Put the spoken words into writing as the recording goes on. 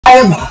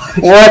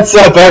What's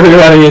up,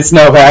 everybody? It's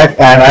Novak,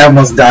 and I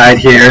almost died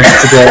here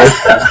today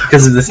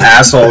because of this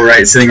asshole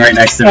sitting right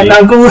next to me.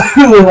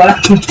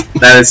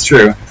 That is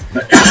true.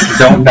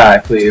 Don't die,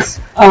 please.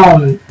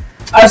 I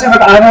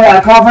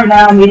cough right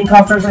now. I'm eating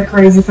cough drops like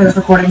crazy for this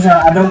recording, so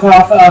I don't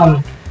cough.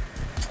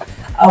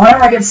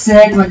 Whenever I get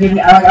sick,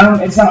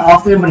 it's not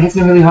often, but it hits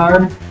me really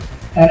hard.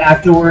 And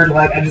afterward,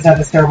 I just have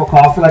this terrible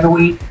cough for a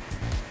week.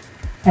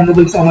 And the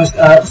week's almost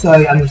up, so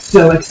I'm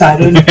so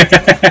excited.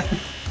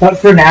 But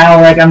for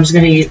now, I'm just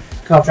gonna eat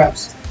cough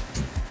drops.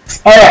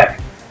 Alright.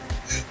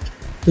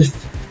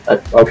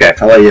 Okay,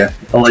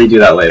 I'll let you do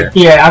that later.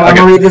 Yeah, I'm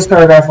gonna read this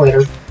paragraph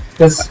later.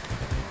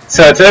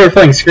 So today we're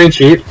playing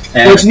Screencheat,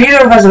 which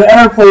neither of us have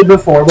ever played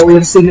before, but we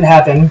have seen it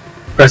happen.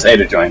 Press A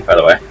to join, by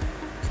the way.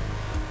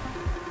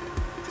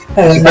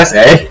 Did you press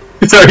A?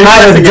 Sorry,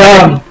 that was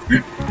dumb.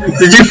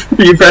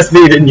 Did you press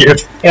B, didn't you?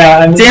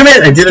 Yeah, damn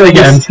it, I did it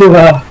again.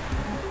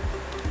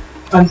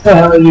 I'm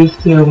still used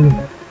to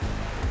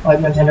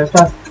Nintendo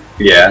stuff.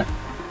 Yeah.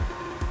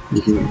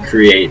 You can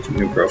create a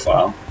new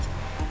profile.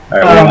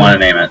 Alright, what do you want to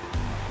name it?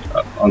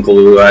 Uncle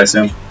Lulu, I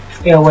assume?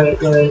 Yeah, wait.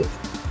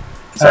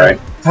 Sorry.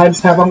 I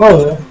just have Uncle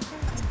Lulu.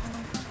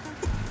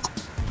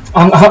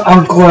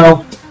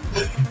 Uncle.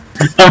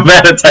 I'm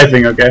bad at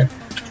typing, okay?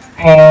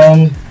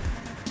 And...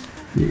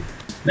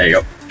 there you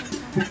go.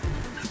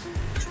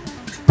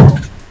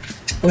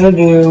 We're gonna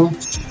do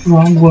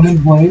strong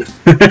woman white.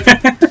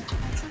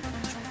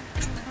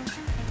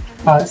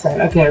 Oh, that's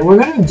right. Okay, we're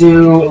gonna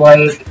do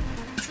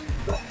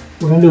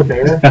we're gonna do a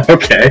bear.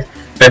 Okay.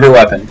 Favorite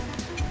weapon.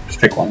 Just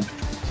pick one.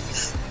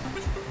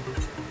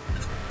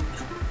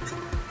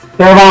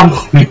 Bear bomb.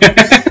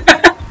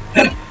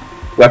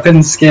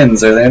 Weapon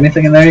skins. Are there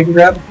anything in there you can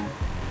grab?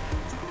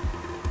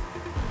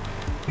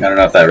 I don't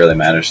know if that really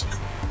matters.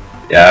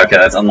 Yeah, okay,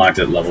 that's unlocked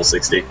at level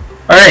 60.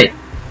 Alright!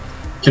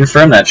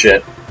 Confirm that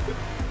shit.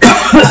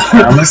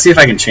 I'm gonna see if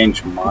I can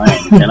change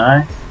mine, can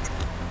I?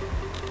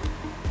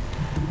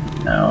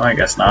 No, I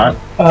guess not.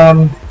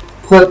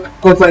 Click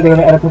right there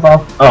to edit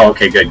profile. Oh,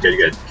 okay, good.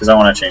 Because I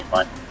want to change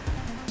mine.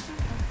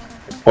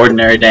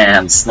 Ordinary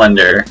Dan,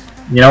 Slender.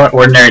 You know what?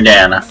 Ordinary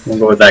Dan. We'll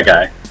go with that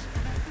guy.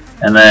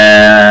 And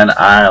then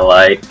I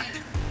like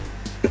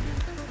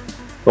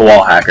the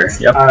wall hacker.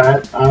 Yep.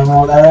 Alright, I don't know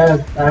what that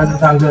is. That doesn't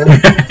sound good.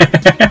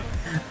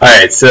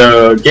 Alright,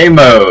 so game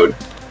mode.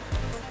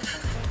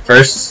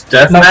 First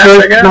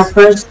deathmatch, I guess? My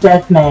first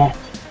deathmatch.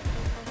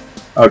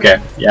 Okay,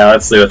 yeah,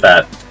 let's do with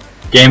that.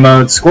 Game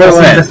mode, score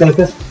win.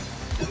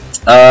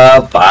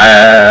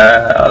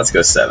 Let's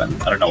go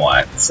 7. I don't know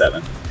why.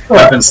 7. Sure.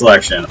 Weapon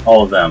selection,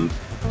 all of them.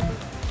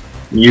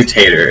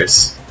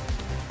 Mutators.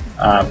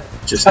 I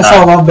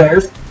saw love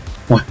bears.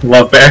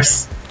 Love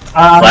bears?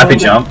 Flappy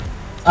jump.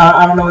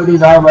 I don't know what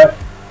these are, but...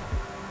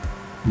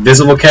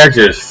 Visible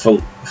characters,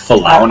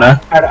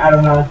 Fauna? I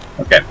don't know.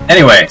 Okay,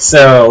 anyway,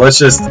 so let's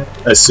just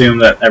assume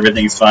that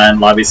everything's fine.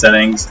 Lobby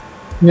settings.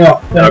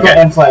 No, okay.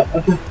 And select.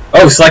 Okay.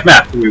 Oh, select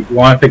map. We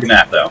want to pick a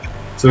map, though.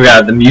 So we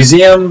got the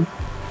museum,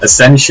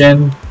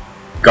 Ascension,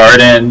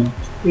 Garden,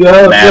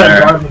 Manor.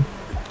 Yeah,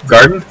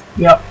 Garden?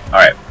 Yep.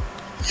 Alright.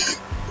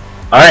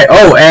 Alright,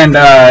 oh, and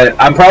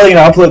I'm probably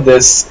going to upload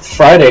this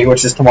Friday,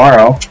 which is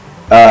tomorrow,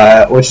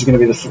 which is going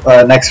to be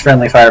the next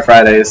Friendly Fire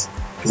Fridays,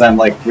 because I'm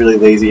really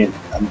lazy and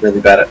I'm really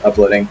bad at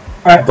uploading.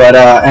 Alright. But,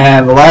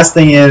 and the last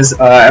thing is,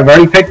 I've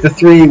already picked the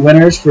 3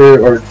 winners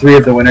or 3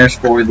 of the winners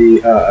for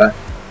the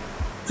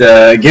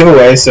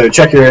giveaway, so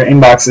check your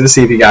inboxes,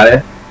 see if you got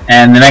it.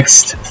 And the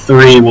next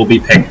 3 will be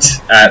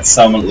picked at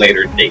some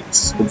later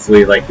dates,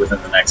 hopefully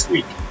within the next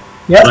week.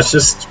 Yep. Let's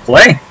just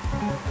play.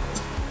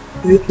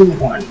 3, 2,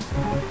 1.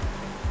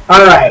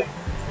 Alright.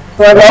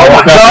 Oh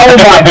my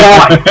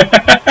god!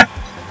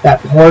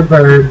 That poor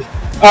bird.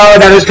 Oh,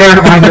 that is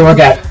terrifying to look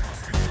at.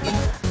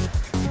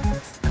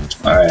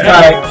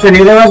 Alright, so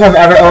neither of us have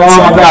ever...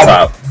 Oh my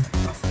god.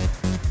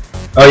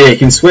 Oh yeah, you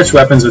can switch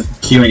weapons with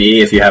Q and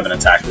E if you haven't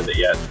attacked with it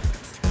yet.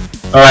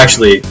 Oh,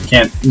 actually,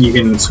 you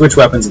can switch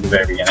weapons at the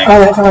very beginning. Oh,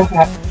 that's like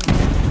that.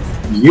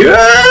 Yeah,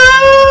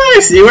 I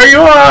see where you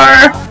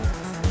are.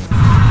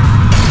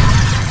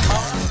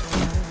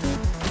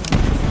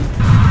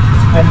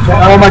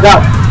 Oh my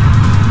god.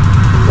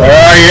 Where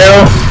are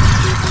you?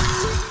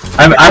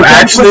 I'm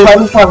actually.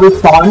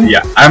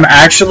 Yeah, I'm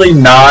actually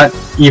not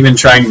even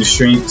trying to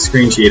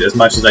screen cheat as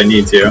much as I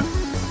need to.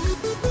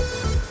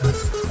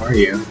 Where are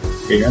you?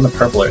 Okay, you're in the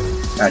purple.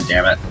 God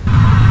damn it.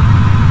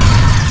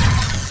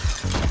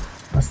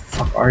 Where the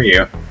fuck are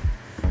you?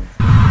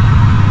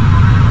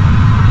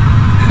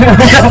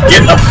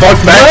 Get the fuck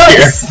back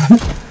here!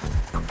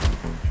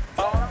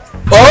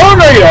 Oh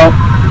no you don't!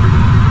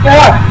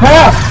 Yeah!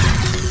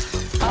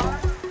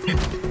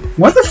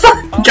 What the fuck?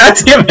 God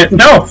damn it!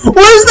 No!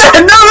 What is that?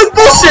 No, that's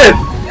bullshit!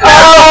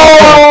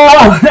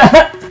 Oh!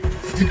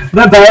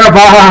 The bear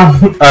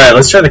bomb! Alright,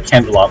 let's try the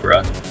candelabra.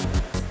 I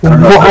don't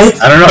know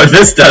what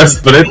this does,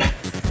 but it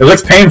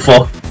looks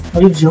painful.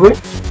 Are you Jewish?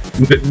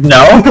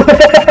 No.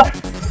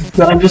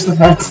 So I'm just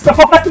offensive.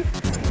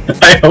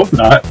 I hope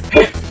not.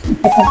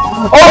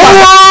 Oh!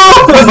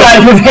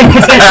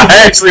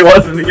 I actually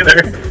wasn't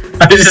either.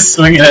 I was just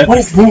swinging it. What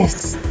is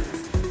this?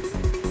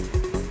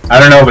 I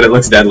don't know, but it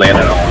looks deadly and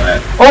I don't want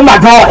it. Oh my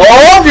god!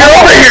 Oh, you're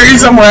over here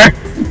somewhere!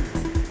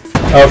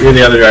 Oh, you're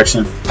the other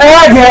direction.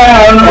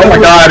 Oh my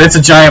god, it's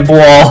a giant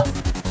ball.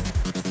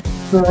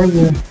 Where are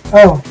you?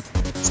 Oh.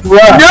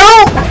 What?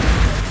 No!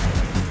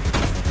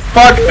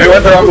 Fuck, I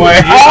went the wrong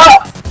way.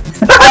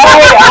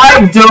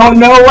 I don't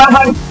know what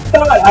I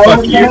thought. I Fuck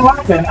was you. gonna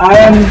happen. I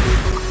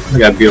am... We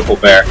got a beautiful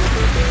bear.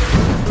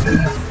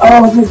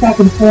 Oh, it's just back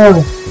and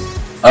forth.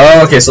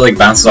 Oh, okay, so like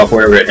bounces off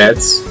wherever it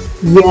hits.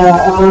 Yeah,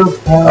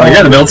 okay. Oh, you're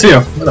in the middle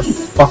too. Where the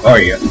fuck are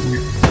you?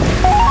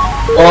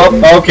 Oh,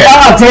 okay.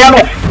 Oh, damn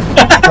it!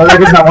 Oh, there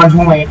goes my 1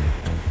 point.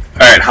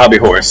 Alright, hobby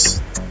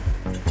horse.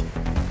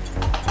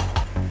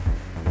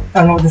 I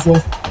don't know what this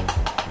is.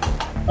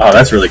 Oh,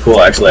 that's really cool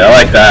actually. I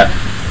like that.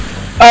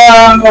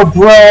 Oh,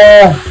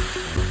 bro.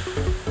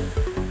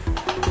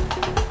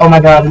 Oh my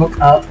god, look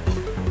up.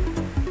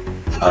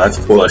 Oh, that's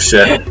cool as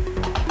shit.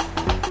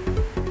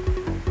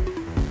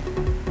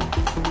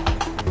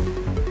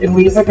 If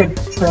we use like a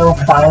trail of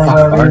fire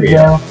wherever we you?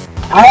 go.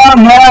 I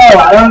don't know!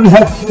 I don't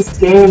know this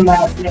game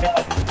map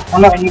yet.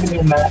 I'm not even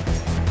in maps.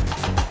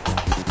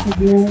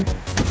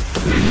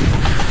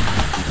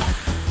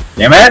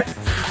 Damn it!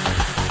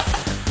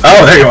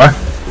 Oh, there you are.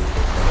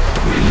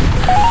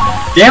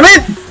 Damn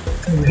it!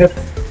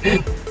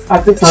 I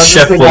have to talk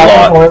Chef this thing Lot.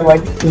 back and forth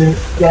like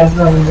yes,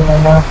 no reason I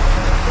know.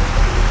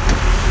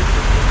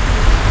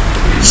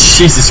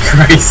 Jesus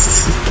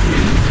Christ.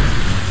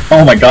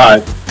 Oh my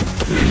god.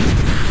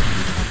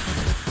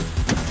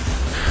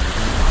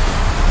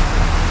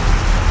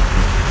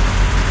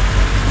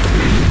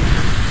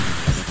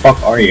 What the fuck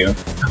are you?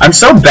 I'm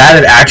so bad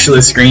at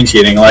actually screen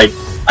cheating. Like,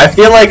 I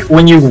feel like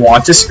when you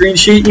want to screen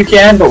cheat, you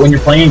can, but when you're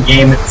playing a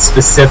game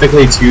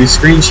specifically to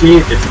screen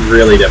cheat, it's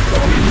really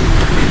difficult.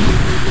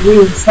 We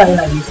decided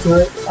not used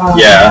to it.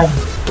 Yeah.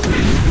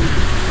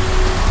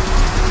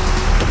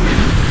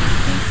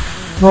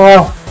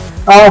 Oh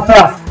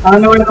fuck. I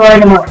don't know where to go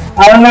anymore.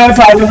 I don't know if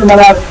I go to my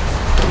life.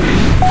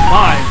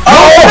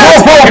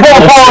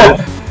 Oh!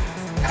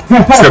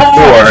 Trip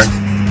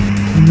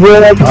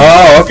 4.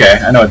 Oh, okay.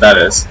 I know what that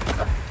is.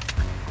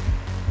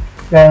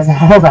 Guys,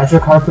 how about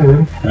your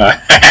cartoon? I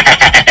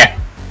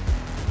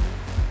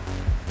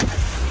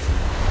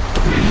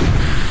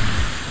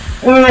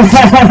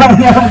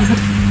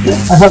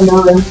don't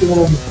know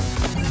anything.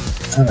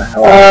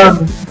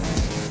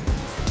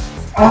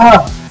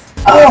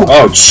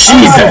 Oh,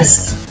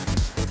 Jesus!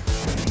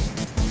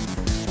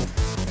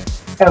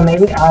 Oh,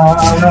 maybe? I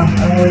don't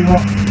know.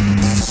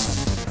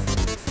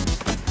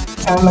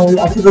 I don't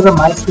know. I keep looking at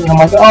my screen. I'm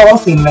like, oh, I'll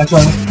see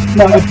eventually.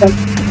 No, it's like...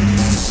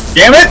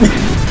 Damn it!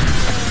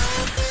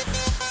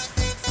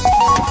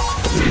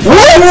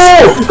 What?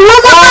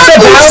 Look at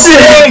that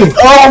thing!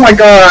 Oh my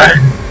god!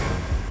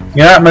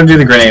 Yeah, I'm gonna do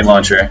the grenade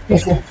launcher.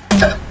 Yes, sir.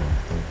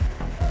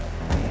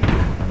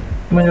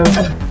 I'm gonna go.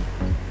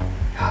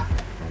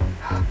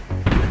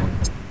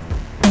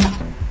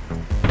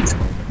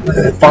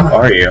 Where the fuck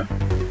are you?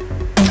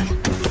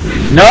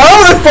 No,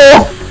 the fool!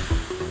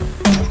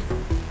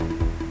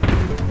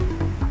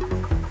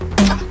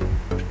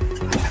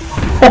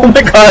 Oh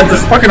my god,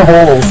 there's fucking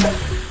holes.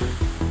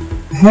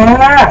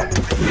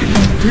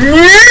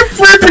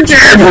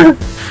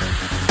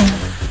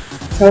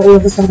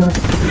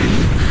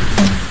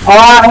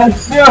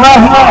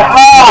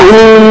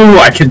 Ooh,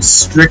 I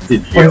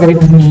constricted you. I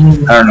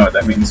don't know what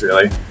that means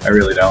really. I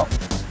really don't.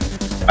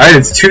 Alright,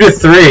 it's 2 to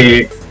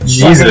 3.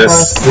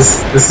 Jesus,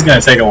 this is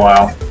gonna take a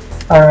while.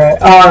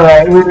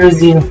 Alright, where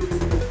is you?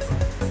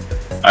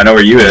 I know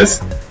where you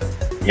is.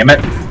 Damn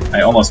it.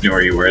 I almost knew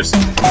where you was.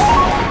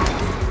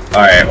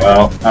 Alright,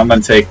 well, I'm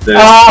gonna take this.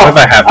 What if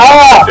I have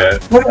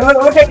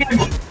Look at you!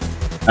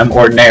 I'm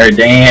ordinary,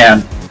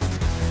 damn.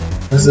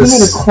 What is You need a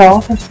this?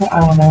 cloth or something? I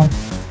don't know.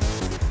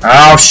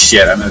 Oh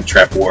shit, I'm in a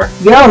trap war.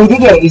 Yo, he did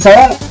get it. You saw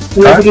that?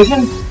 The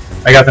notification?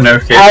 I got the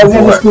notification. I was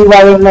in the school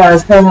right in there. I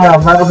was playing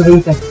right over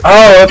the thing.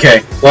 Oh,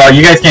 okay. Well,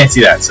 you guys can't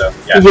see that, so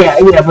yeah. Yeah,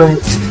 but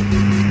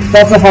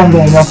that's a fun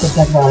game. You have to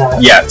check that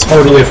out. Yeah,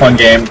 totally a fun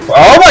game.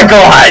 Oh my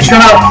god!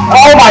 Shut up!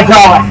 Oh my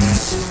god!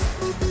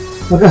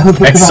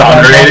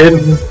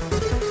 Exonerated?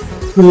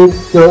 Please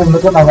go and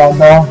look at my red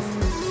ball.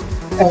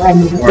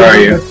 And you Where are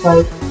you?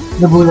 Like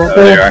the blue Oh,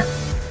 there you are.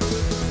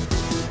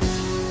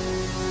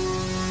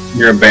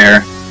 You're a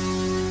bear.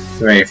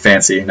 Very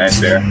fancy, nice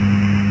bear.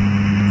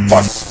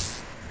 Fuck.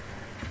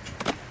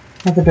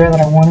 Not the bear that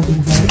I wanted to be.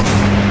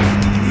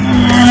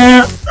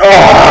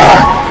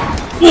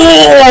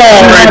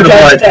 Right in the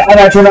butt. I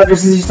got turned out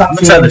just as you stopped.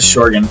 Let's have this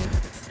Shorgan.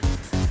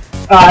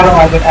 I don't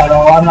like it at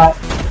all. I'm not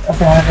a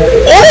fan of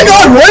it. Oh my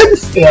god,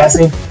 what? Yeah,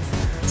 see.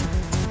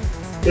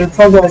 It's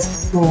like a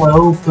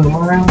slow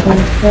boomerang kind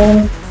of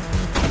thing.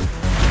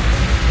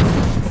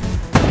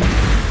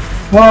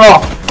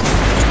 Oh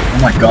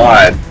my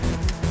god.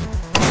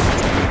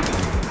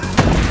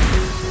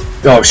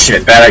 Oh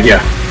shit, bad idea.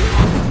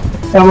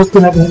 That almost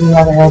gonna hit me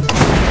on the head.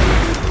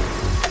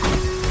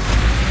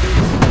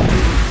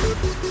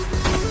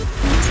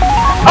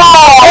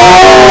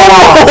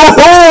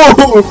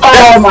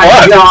 Oh my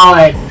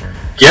god!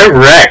 Get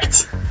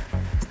wrecked,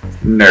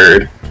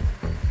 nerd.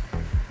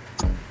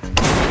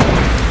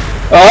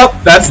 Oh,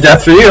 that's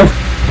death for you.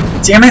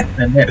 Damn it,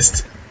 I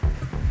missed.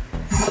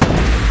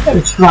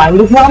 You're trying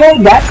to kill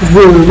me? That's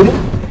rude.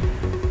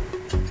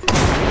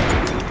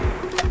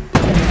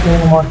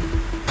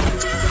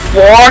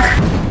 Walk.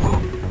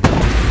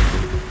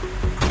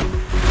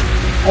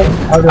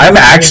 I'm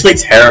actually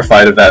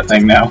terrified of that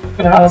thing now.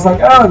 And I was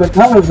like, oh, the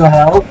colors will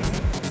help.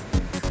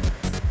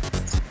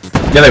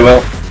 Yeah, they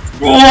will.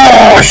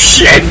 Oh,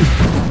 shit!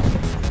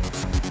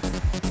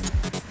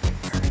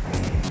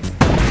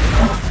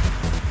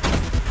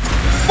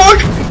 Fuck!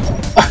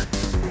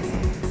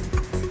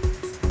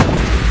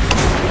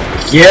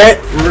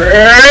 Get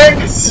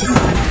wrecked!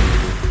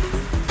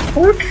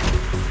 Fuck!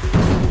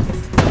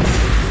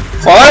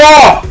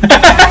 Fire!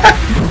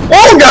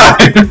 Oh god!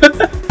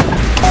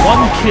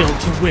 One kill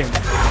to win.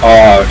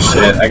 Oh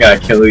shit, I gotta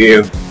kill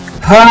you.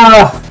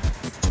 Ah!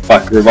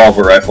 Fuck,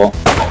 revolver rifle.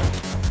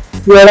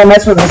 Yeah, don't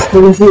mess with the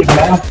screen sheet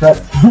mask, but...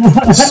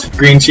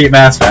 Screen sheet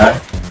mask,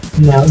 man.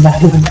 No, not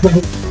even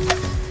good.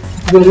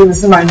 Really,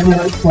 this reminds me of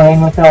like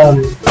playing with,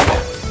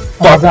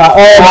 Oh god,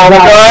 oh my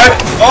god!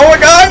 Oh my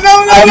god,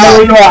 no, no, I know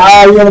no! you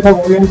are, you're gonna go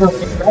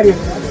ready.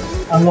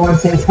 I'm going to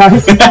say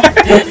twice.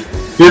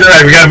 You're the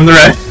red, we got him in the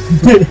red.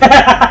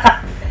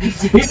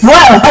 He's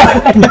flat!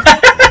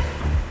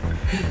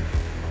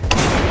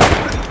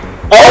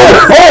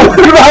 Oh,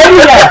 behind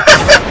you now!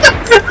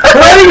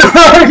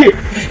 Behind you!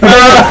 No!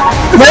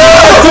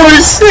 Holy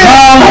shit!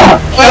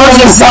 That was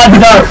just side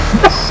dark.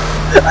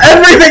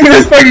 Everything in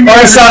this fucking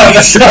game is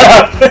shut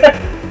up!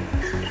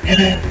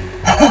 Hey,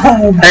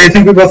 I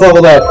think we both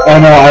leveled up. Oh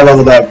no, I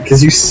leveled up,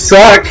 because you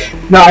suck!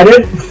 No, I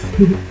didn't.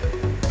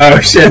 Oh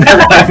shit,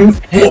 never mind.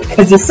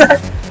 Because you suck.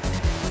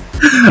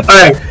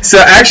 Alright, so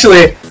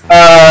actually,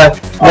 I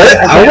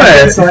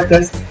wanna...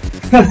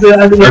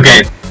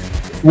 Okay,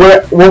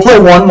 we'll play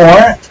one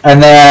more,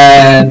 and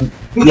then...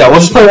 Yeah, we'll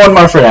just play one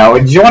more for now.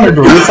 Did you want to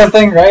read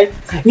something, right?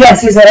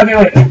 Yes, he said, okay,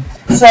 wait.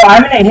 So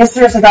I'm in a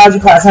history of psychology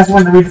class, and I just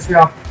wanted to read this for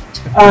y'all.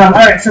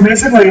 Alright, so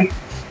basically,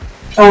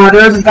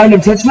 there was this guy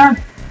named Titchener,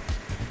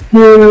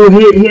 who,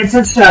 he had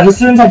such, his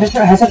students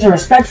had such a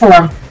respect for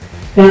him,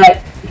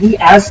 that he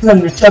asked them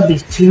to shove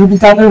these tubes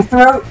down their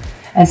throat,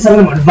 and some of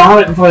them would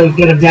vomit before they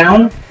get them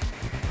down,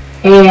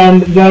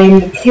 and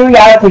then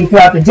periodically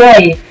throughout the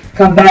day,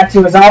 come back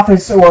to his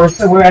office, or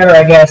wherever,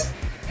 I guess,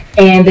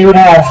 and they would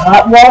have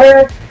hot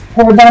water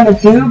poured down the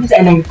tubes,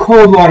 and then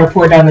cold water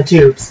poured down the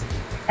tubes.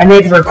 And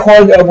they had to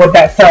record what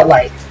that felt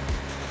like.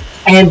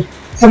 And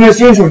some of the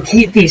students would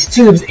keep these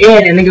tubes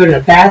in, and then go to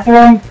the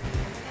bathroom,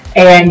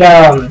 and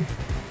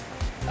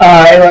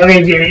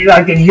they'd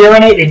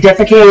urinate, they'd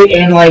defecate,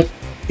 and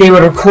they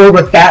would record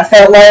what that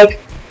felt like,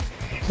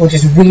 which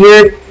is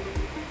weird.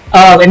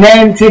 And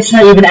then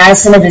Titchener even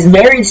asked some of his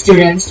married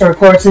students to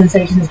record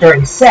sensations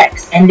during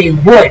sex, and they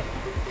would.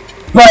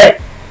 But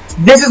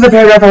this is the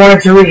paragraph I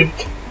wanted to read.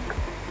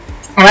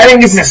 And I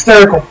think this is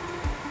hysterical.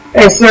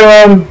 And so,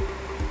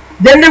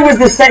 then there was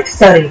the sex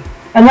study.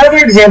 Another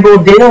example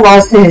of data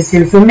lost to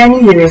history for many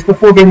years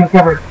before being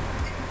recovered.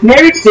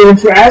 Married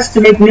students were asked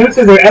to make notes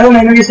of their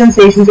elementary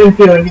sensations and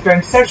feelings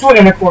during sexual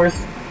intercourse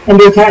and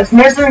to attach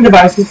measuring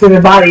devices to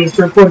their bodies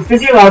to record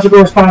physiological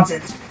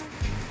responses.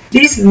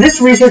 This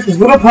research was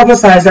little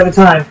publicized at the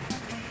time.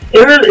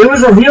 It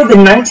was revealed in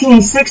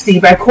 1960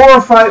 by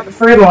Cora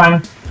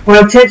Friedline, one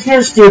of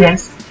Titchener's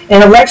students,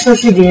 in a lecture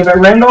she gave at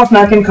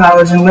Randolph-Macon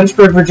College in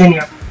Lynchburg,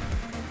 Virginia.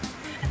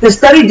 The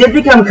study did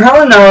become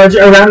common knowledge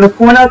around the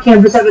Cornell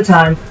campus at the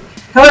time,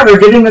 however,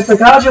 giving the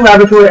psychology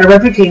laboratory a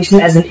reputation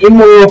as an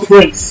immoral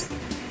place.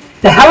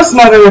 The house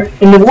mother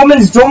in the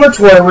woman's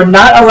dormitory would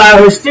not allow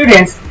her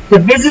students to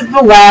visit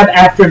the lab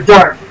after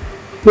dark.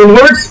 When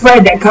word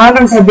spread that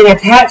condoms had been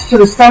attached to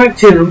the stomach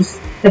tubes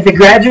that the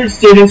graduate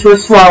students were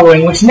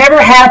swallowing, which never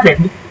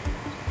happened,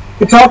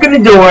 the talk in the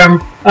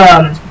dorm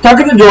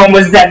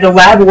was that the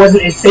lab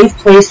wasn't a safe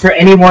place for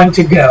anyone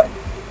to go.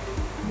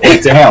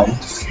 Damn.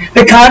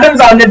 The condoms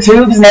on the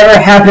tubes never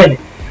happened,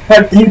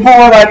 but people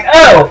were like,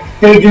 oh,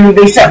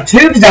 they shove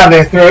tubes down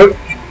their throat,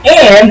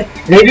 and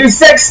they do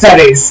sex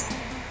studies.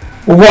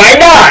 Why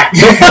not?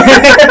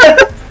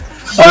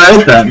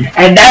 Alright then.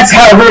 And that's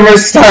how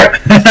rumors start.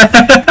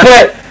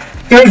 But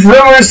those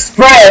rumors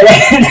spread,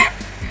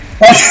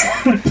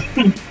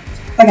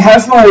 and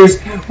house mothers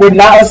would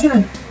not, let's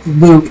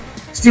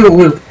do the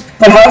loop.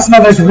 But house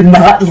mothers would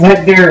not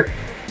let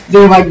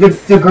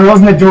the girls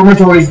in the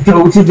dormitories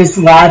go to this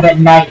lab at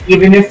night,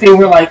 even if they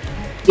were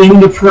in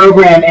the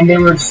program and they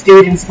were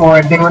students for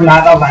it, they were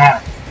not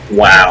allowed.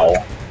 Wow.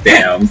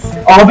 Damn.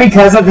 All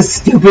because of the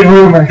stupid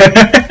rumor.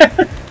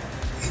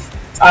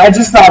 I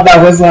just thought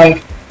that was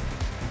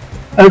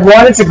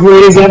one, it's a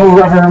great example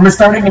of a rumor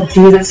starting, and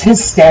two, that's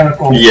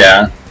hysterical.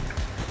 Yeah.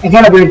 And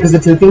kind of weird because the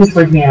two things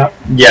freak me out.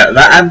 Yeah,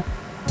 that.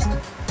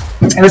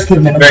 It was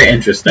very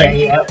interesting.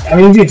 Yeah. I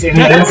mean, dude,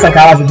 it's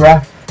psychology,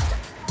 bro.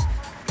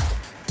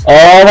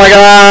 Oh my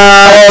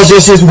god! Oh,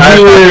 this is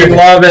weird.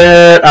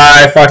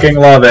 I fucking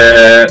love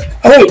it.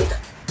 Oh wait.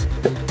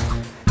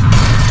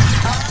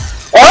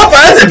 Oh,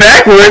 I did it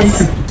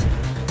backwards.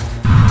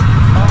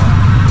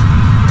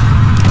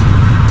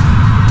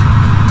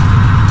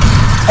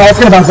 Oh, it's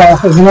gonna bounce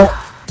off, isn't it?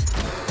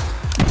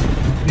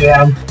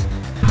 Yeah.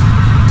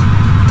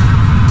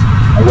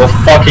 I will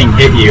fucking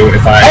hit you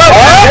if I...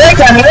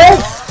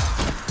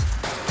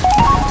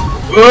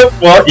 Oh,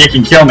 well, you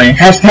can kill me.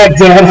 Hashtag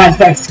dead,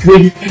 hashtag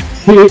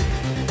Screencheat.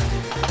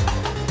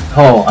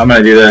 Oh, I'm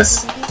gonna do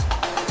this.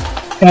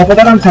 Can I put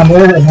that on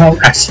Tumblr and help?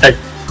 Hashtag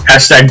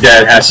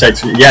dead,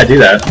 hashtag... Yeah, do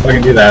that.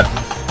 Fucking do that.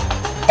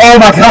 Oh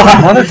my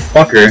god!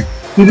 Motherfucker.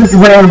 You just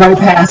ran right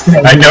past me.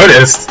 I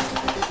noticed.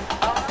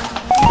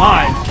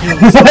 5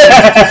 kills.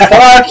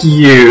 Fuck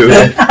you.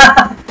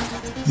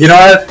 You know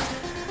what?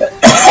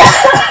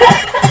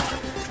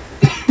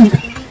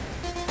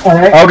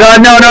 Alright. Oh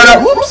god, no, no, no!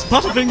 Whoops,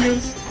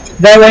 butterfingers.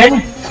 That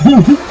win?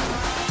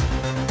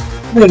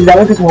 Wait, is that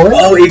what this was?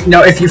 Oh,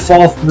 no, if you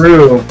fall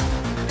through.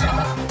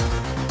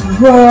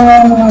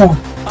 Whoa!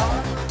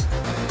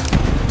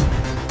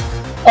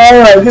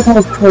 Alright, this one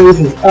was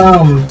crazy.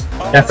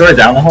 Can I throw it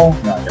down the hole?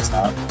 No, I guess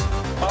not.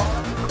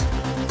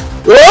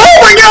 Oh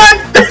my god!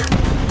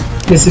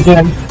 This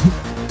again.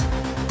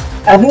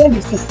 I think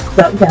it's just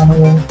stuck down the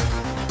wing.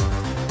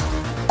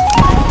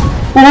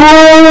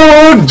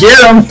 Ooh,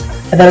 get him!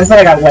 I thought it said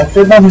I got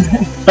wested them.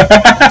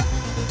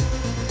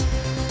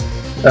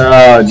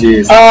 Oh,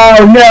 jeez.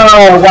 Oh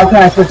no! Why can't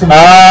I switch them?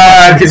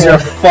 Ah, because you're a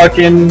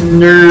fucking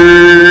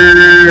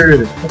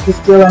nerd! But you're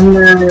still a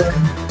nerd.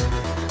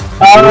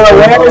 Oh,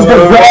 where is the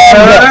gun?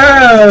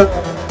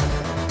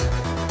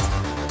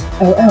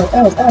 Oh, oh,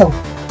 oh, oh.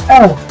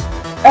 Oh.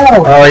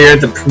 Oh! Oh, you're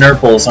at the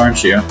nurples,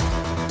 aren't you?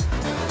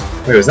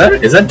 Wait, is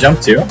that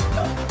jump too?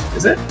 No.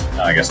 Is it?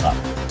 No, I guess not.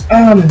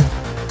 5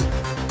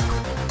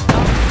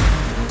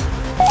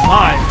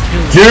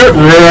 kills. Get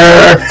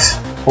wrecked!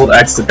 Hold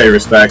X to pay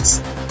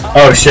respects.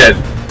 Oh shit.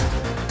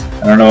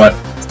 I don't know what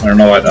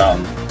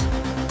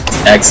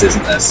X is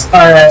in this.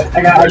 Alright,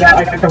 I got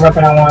the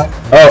weapon I want.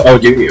 Oh,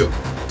 do you?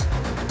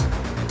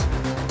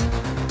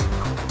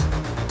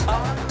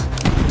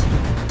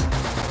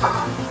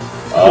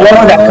 Whoa,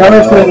 that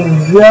color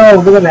thing! Yo,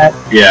 look at that.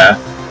 Yeah.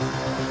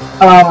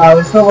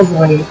 This one was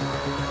late.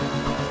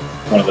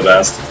 One of the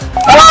best.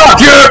 Ah!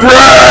 Get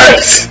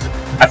wrecked!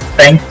 I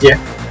thank you.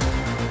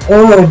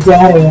 Oh,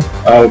 daddy.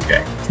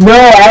 Okay. No,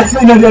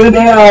 actually, the other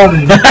day, I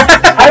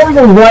don't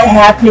know what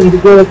happened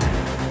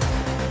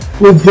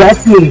with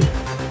Jesse,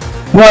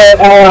 but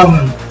I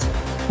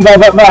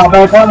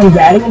called him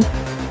daddy,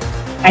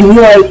 and he,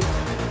 like,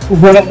 he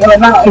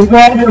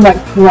ran into like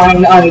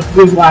crying, like, he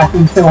was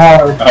laughing so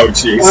hard. Oh,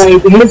 jeez.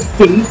 Like, his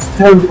face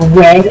turned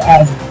red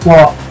as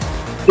fuck.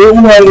 It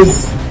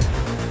was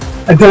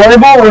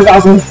adorable, it was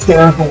also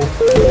hysterical.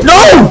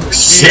 No!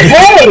 Shit!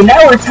 Hey,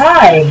 now we're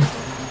tied!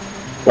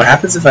 What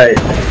happens if I...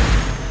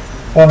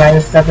 Oh, man,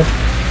 this stuff is...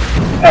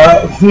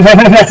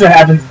 that's what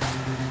happens.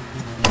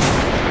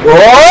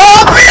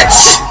 Oh,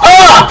 bitch!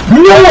 Ah!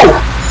 No!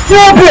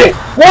 Stop it!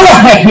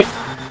 Why?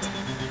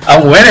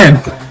 I'm winning!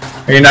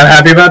 Are you not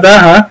happy about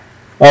that, huh?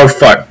 Oh,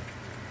 fuck.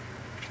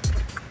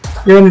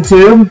 You're in the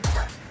tube?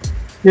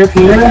 You're up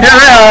here? Here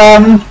I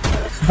am!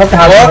 Fuck the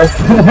house.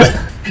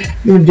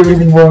 You didn't do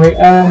anything for me.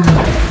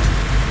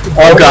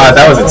 Oh god,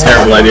 that was a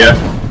terrible idea.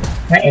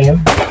 I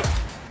am.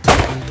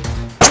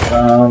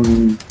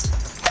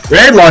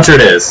 Grenade launcher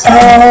it is.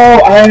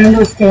 Oh, I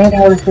understand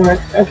how this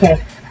works.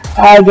 Okay.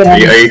 I'll get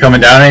Are you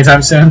coming down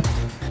anytime soon?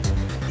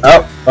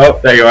 Oh,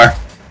 there you are.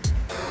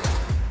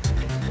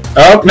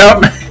 Oh, no,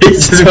 he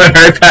just went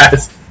right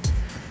past.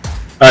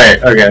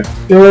 Alright, okay.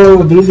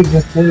 Yo, these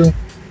exist too.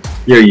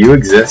 Yo, you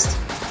exist?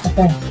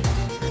 Okay. I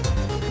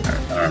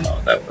don't know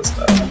what that was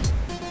though.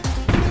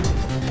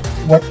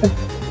 What the?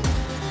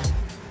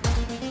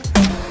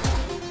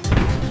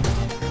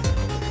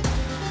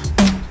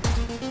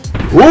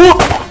 Whoop!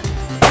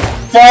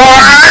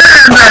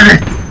 Fire!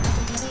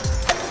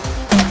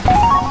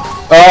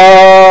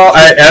 Oh, I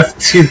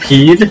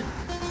F2P'd?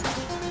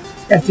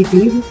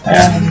 FTP?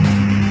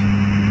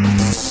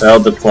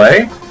 Failed to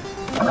play? I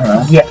don't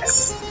know.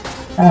 Yes.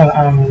 I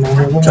don't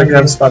know. Check it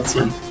out, spot T.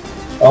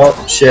 Oh,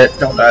 shit,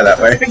 don't die that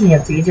way. Speaking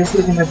of T, just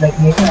looking at like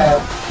me.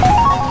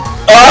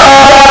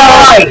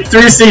 Oh!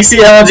 360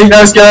 LG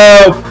no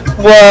scope!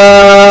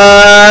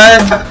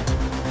 What?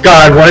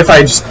 God, what if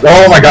I just...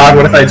 Oh my god,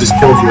 what if I just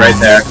killed you right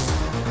there?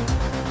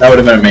 That would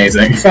have been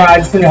amazing. So I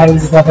just figured out how to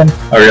use this weapon.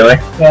 Oh, really?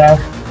 Yeah.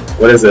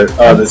 What is it?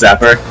 Oh, the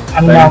zapper?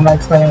 I'm not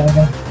explaining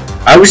anything.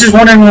 I was just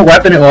wondering what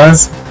weapon it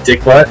was.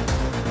 Dick butt.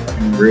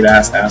 Fucking rude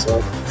ass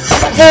asshole.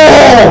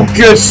 Oh,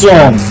 good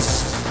song!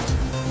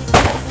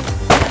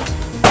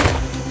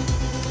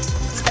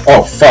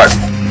 Oh, fuck.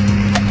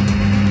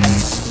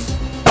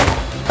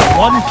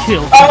 1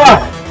 kill.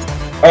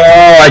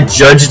 Oh, I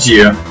judged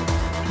you.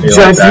 You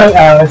like that?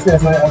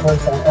 That's my other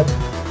side.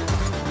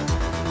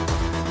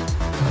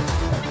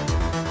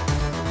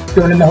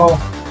 Going in the hole.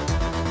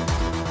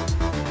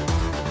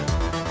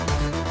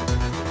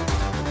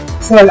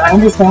 So like, I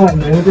understand like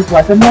maybe this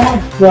weapon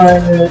now,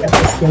 but at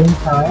the same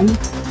time.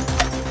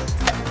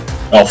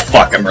 Oh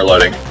fuck, I'm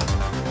reloading.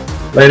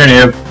 Later,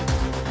 noob.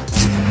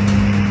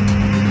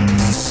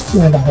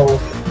 Going in the hole.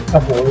 The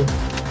hole.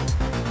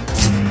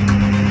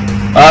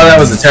 Oh, that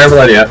was a terrible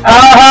idea.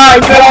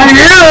 Good for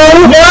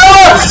you!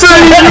 No! For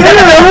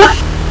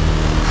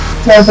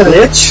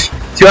you! Bitch.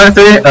 2 out of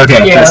 3? Okay,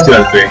 Yeah. that's 2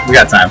 out of 3. We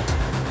got time.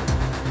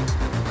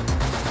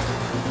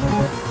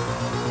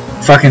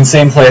 Fucking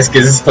same place,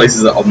 because this place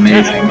is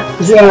amazing.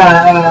 Yeah,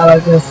 I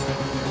like this.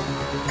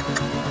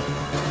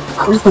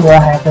 Where's the wall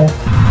happen? I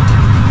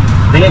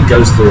think it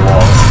goes through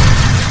walls.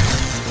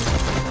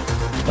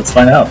 Let's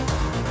find out.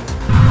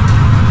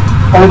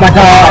 Oh my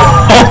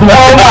god!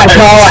 Oh my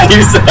god!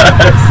 Jesus!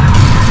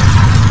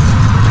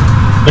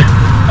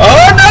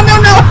 Oh, no, no,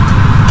 no!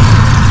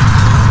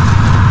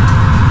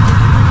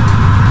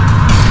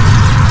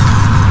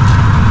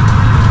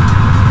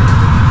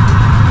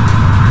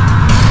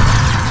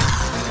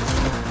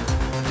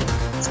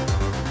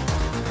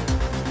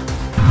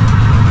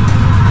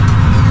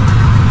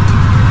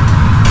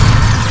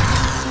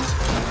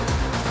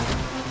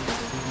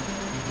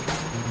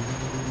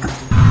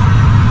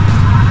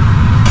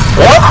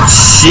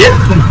 Shit!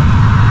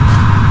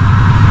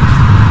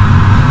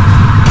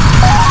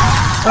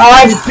 Oh,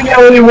 I just forget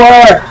where you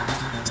were!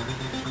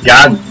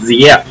 God,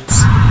 yes.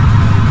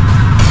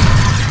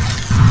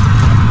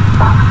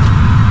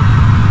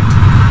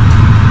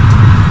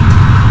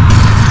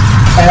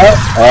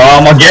 Oh,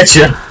 I'm gonna get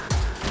you.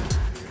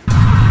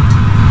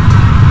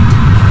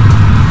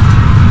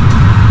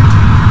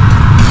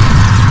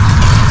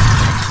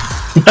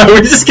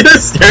 We're just gonna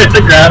stare at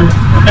the ground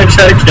and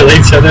try to kill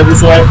each other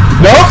this way.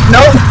 Nope,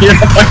 nope, you're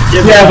not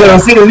fucking. Yeah, but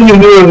as soon as you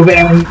move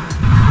and...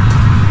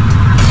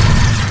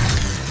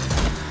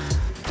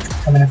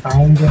 I'm gonna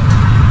find you.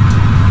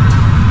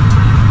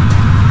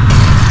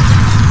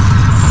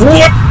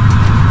 Shit!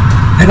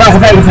 I thought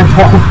that was a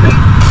problem.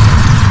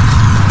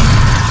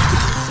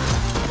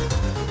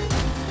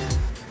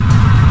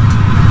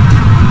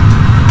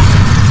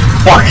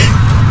 Fuck!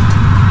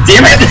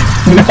 Damn it!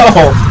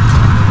 No!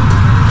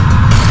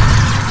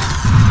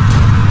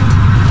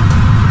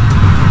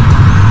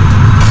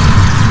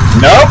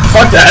 Nope,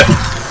 fuck that.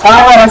 Oh,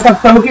 I was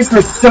focused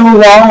for so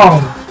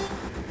long.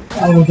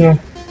 I don't care.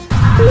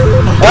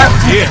 What?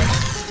 Yeah.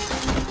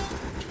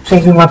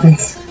 Changing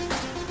weapons.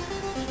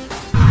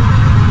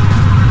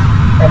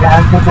 And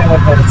I'm thinking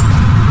with this.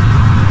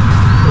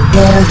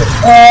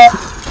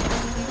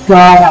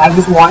 God, I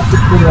just watched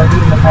this video in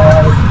the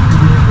car.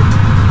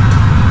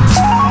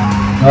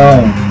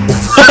 Oh.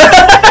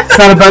 It's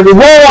not a buggy.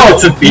 Whoa!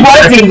 It's a feature.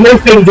 What did your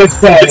thing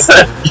just say? It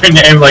said your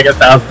name like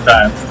 1,000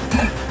 times.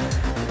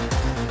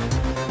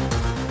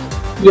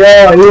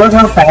 Yo, you look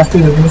how fast you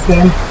move in this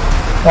game?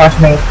 Watch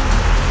me.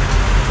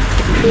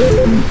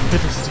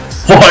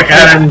 Fuck, I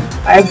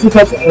actually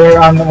catch air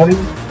on the way.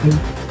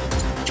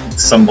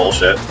 Some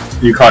bullshit.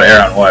 You caught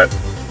air on what?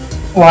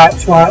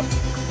 Watch.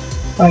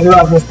 I go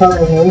up this part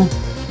right here.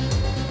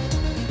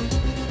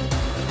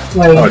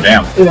 Like, oh,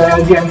 damn. Yeah,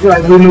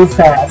 like, we move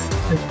fast.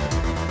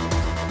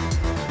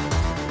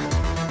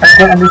 I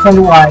can't understand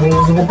why.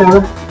 Using a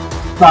better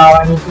bow,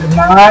 I need to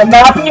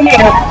not be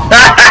here.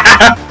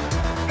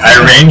 I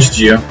arranged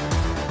you.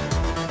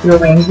 You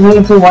arranged me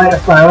into what? A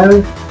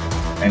flower?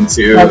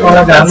 Into like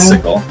a death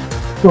sickle.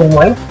 To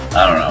what? I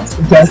don't know.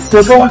 Death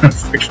sickle? I don't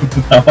freaking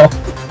know.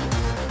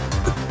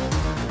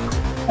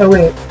 Oh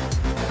wait.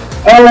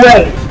 Oh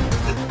wait!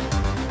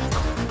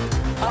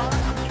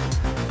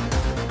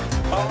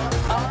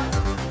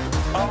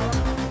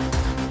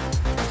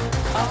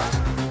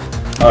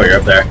 Oh, you're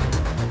up there.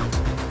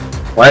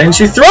 Why didn't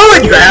you throw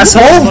it, you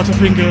asshole?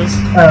 Butterfingers.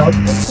 Oh,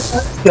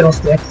 Skittle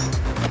sticks.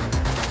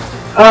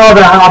 Oh,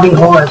 but I'll be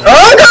horrid.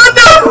 Oh, God,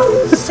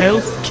 no!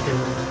 Self-kill.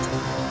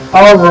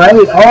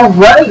 Alright,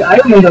 I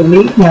don't need to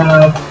leave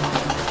now.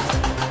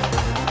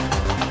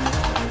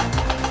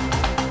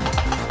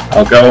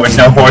 I'll go when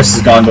no horse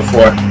has gone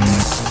before.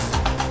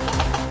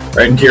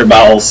 Right into your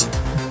bowels.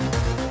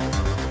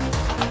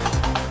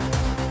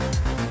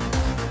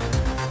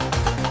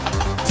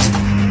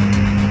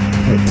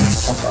 Where the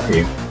fuck are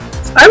you?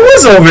 I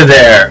was over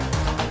there!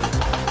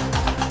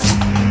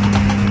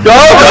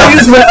 Oh, you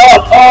just went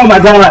up! Oh my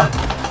god!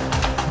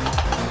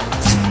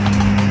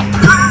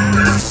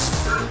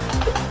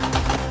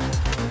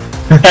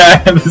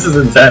 This is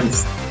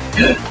intense.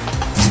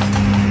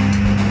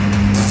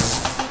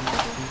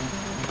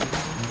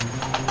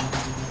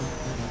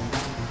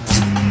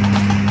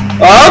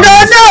 Oh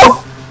god, no!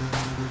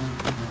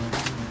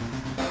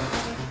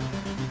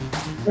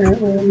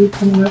 Where are you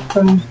coming up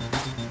from?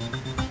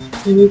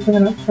 Where are you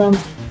coming up from?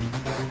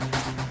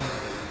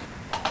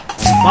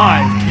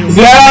 5 kills.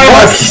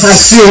 Yes! I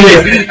see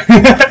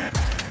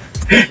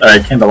it!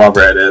 Alright,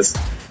 candelabra it is.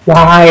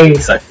 Why?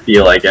 Because I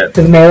feel like it.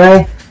 The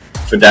melee?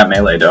 For that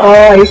melee though.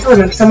 Oh, I used to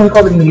remember someone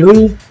called it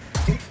melee.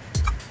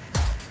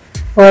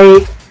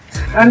 Like,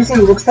 I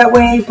understand it looks that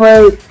way,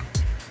 but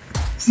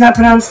it's not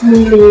pronounced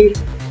melee.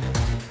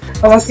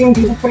 I've seen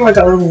people put like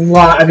a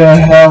lot of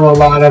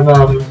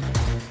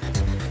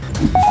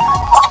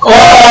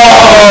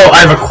Oh!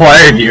 I've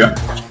acquired you.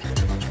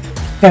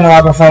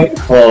 candelabra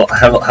fight. Well,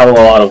 hell of a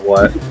lot of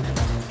what? It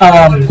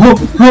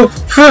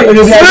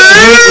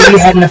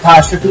had an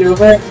apostrophe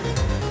over it.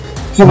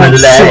 So like,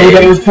 so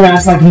that it was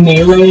pronounced like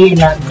melee and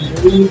not melee.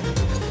 movie,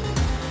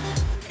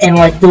 and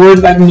like the word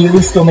like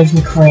news still makes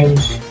me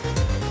cringe.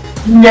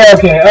 Yeah,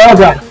 okay, oh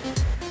god.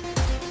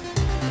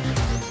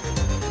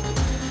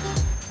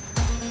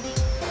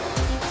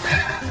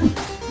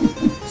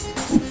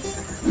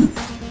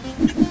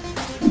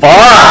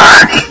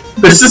 Fuck!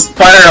 There's just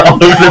fire all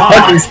over the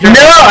fucking screen. No,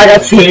 I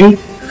got chained.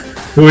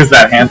 Who is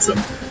that handsome?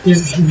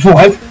 He's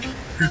what?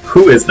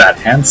 Who is that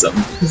handsome?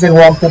 He's like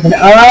walked up and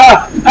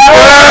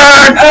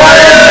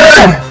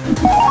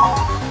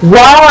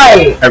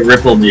Why? I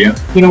rippled you.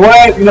 You know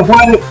what? You know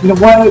what? You know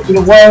what? You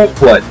know what?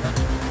 What?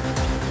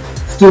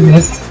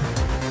 Stupidest.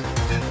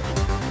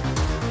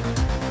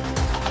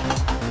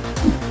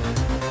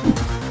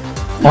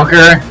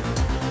 Fucker.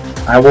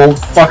 I will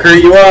fucker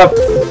you up.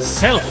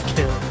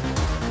 Self-kill.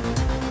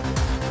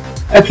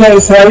 Okay,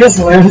 so I just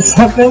learned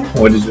something.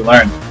 What did you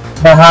learn?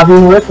 The hobby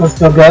work was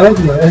still good.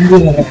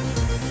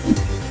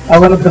 I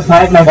went up to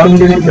fight, my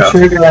finger hit the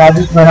trigger, and I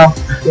just went off.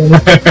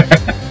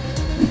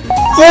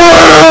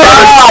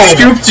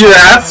 Scooped your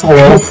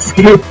asshole.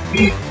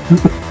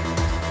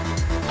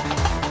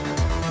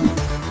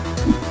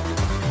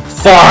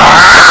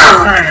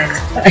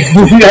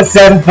 You got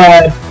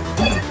satisfied.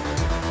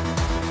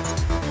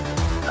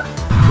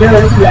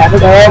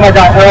 Oh my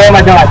god, oh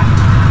my god,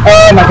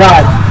 oh my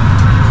god.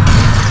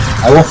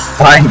 I will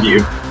find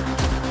you.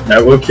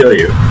 I will kill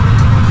you.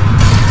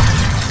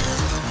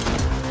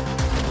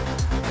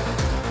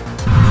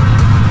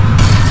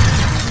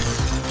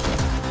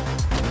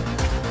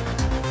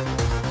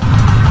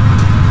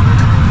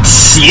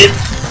 Shit!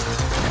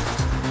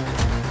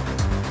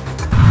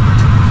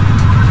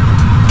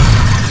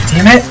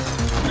 Damn it!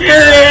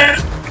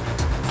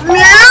 No!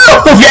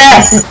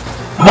 Yes!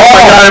 Oh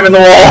my god, I'm in the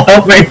wall.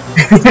 Help me!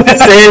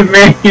 Save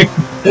me!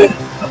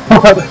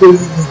 Oh,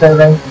 this is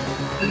disturbing.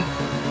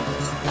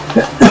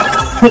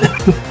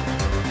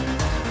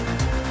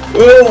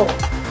 Oh.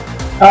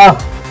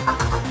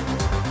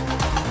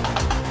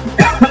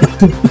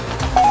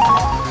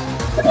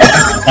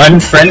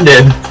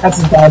 Unfriended. That's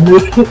a bad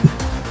move.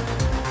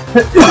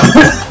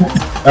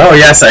 Oh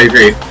yes, I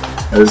agree.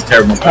 It was a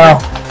terrible movie. Oh.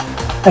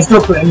 I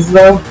still cringe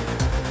though.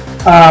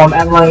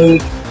 At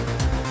like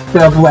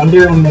the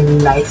blender and the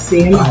knife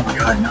scene. Oh my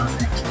god, no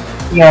thank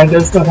you. Yeah,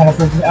 those still kind of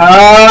freak me.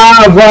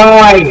 Oh,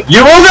 why?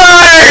 You will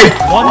die!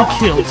 One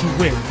kill to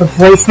win.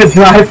 Replace the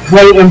drive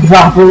plate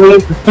improperly.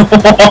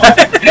 What?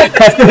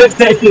 That's what it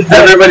says.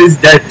 Everybody's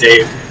dead,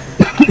 Dave.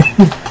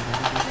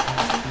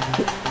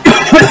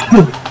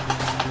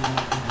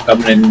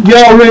 Coming in.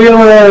 Yo,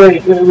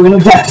 wait. We're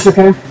gonna dash,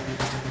 okay?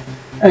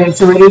 Okay,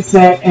 so ready,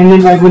 set, and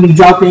then like when you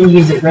drop in,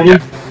 use it. Ready? Yeah.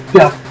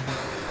 Go.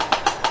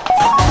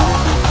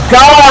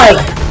 God!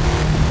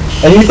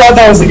 And you thought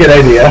that was a good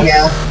idea?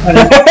 Yeah.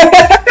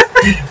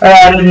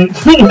 I didn't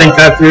think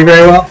that through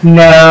very well?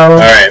 No.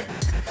 Alright.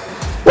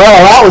 Well,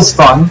 that was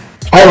fun.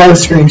 I love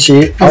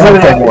Screencheat. I'll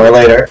play more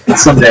later.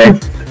 Someday.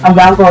 I'm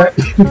down for it.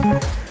 No.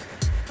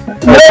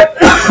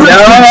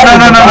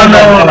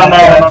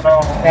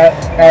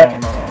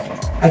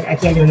 I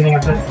can't do anything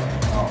after this.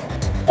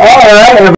 Alright.